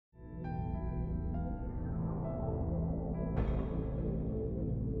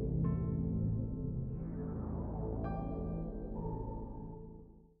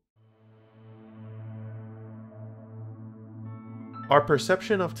Our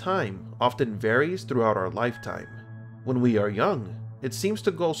perception of time often varies throughout our lifetime. When we are young, it seems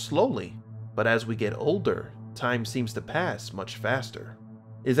to go slowly, but as we get older, time seems to pass much faster.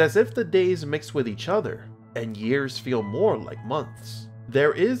 It's as if the days mix with each other, and years feel more like months.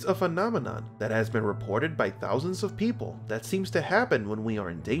 There is a phenomenon that has been reported by thousands of people that seems to happen when we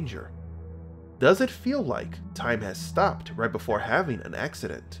are in danger. Does it feel like time has stopped right before having an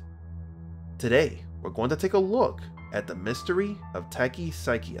accident? Today, we're going to take a look at the mystery of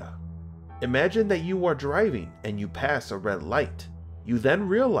Tachypsychia. Imagine that you are driving and you pass a red light. You then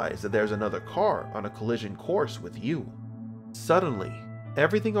realize that there's another car on a collision course with you. Suddenly,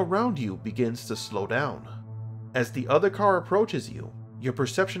 everything around you begins to slow down. As the other car approaches you, your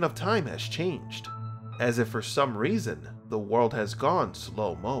perception of time has changed, as if for some reason the world has gone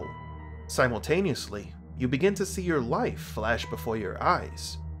slow-mo. Simultaneously, you begin to see your life flash before your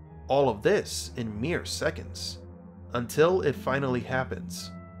eyes. All of this in mere seconds. Until it finally happens.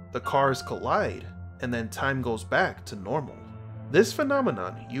 The cars collide, and then time goes back to normal. This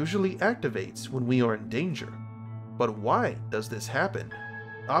phenomenon usually activates when we are in danger. But why does this happen?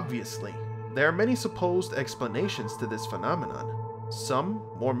 Obviously, there are many supposed explanations to this phenomenon, some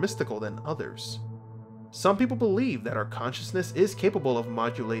more mystical than others. Some people believe that our consciousness is capable of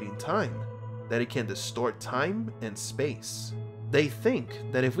modulating time, that it can distort time and space. They think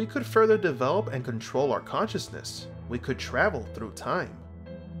that if we could further develop and control our consciousness, we could travel through time.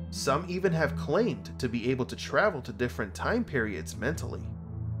 Some even have claimed to be able to travel to different time periods mentally.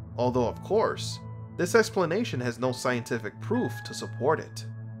 Although, of course, this explanation has no scientific proof to support it.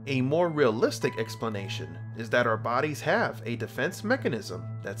 A more realistic explanation is that our bodies have a defense mechanism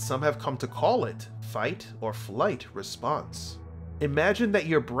that some have come to call it fight or flight response. Imagine that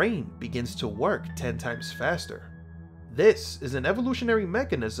your brain begins to work 10 times faster. This is an evolutionary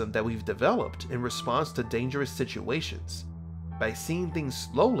mechanism that we've developed in response to dangerous situations. By seeing things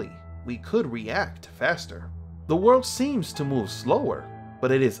slowly, we could react faster. The world seems to move slower,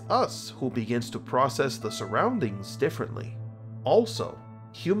 but it is us who begins to process the surroundings differently. Also,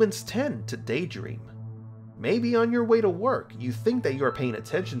 humans tend to daydream. Maybe on your way to work, you think that you are paying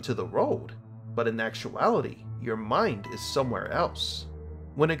attention to the road, but in actuality, your mind is somewhere else.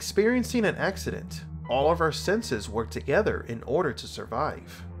 When experiencing an accident, all of our senses work together in order to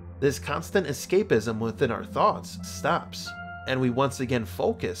survive. This constant escapism within our thoughts stops, and we once again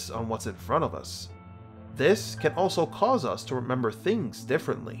focus on what's in front of us. This can also cause us to remember things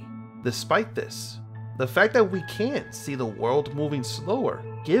differently. Despite this, the fact that we can see the world moving slower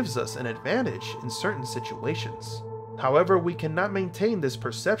gives us an advantage in certain situations. However, we cannot maintain this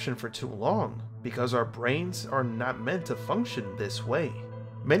perception for too long because our brains are not meant to function this way.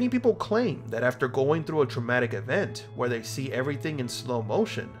 Many people claim that after going through a traumatic event where they see everything in slow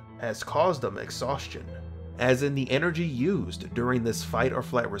motion has caused them exhaustion, as in the energy used during this fight or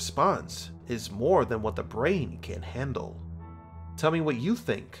flight response is more than what the brain can handle. Tell me what you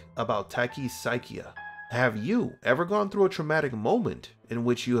think about Tachypsychia. Have you ever gone through a traumatic moment in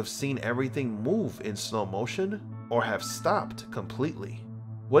which you have seen everything move in slow motion or have stopped completely?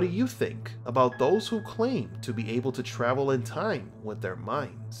 What do you think about those who claim to be able to travel in time with their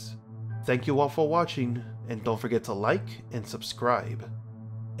minds? Thank you all for watching, and don't forget to like and subscribe.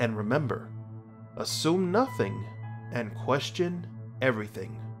 And remember, assume nothing and question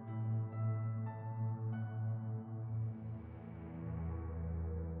everything.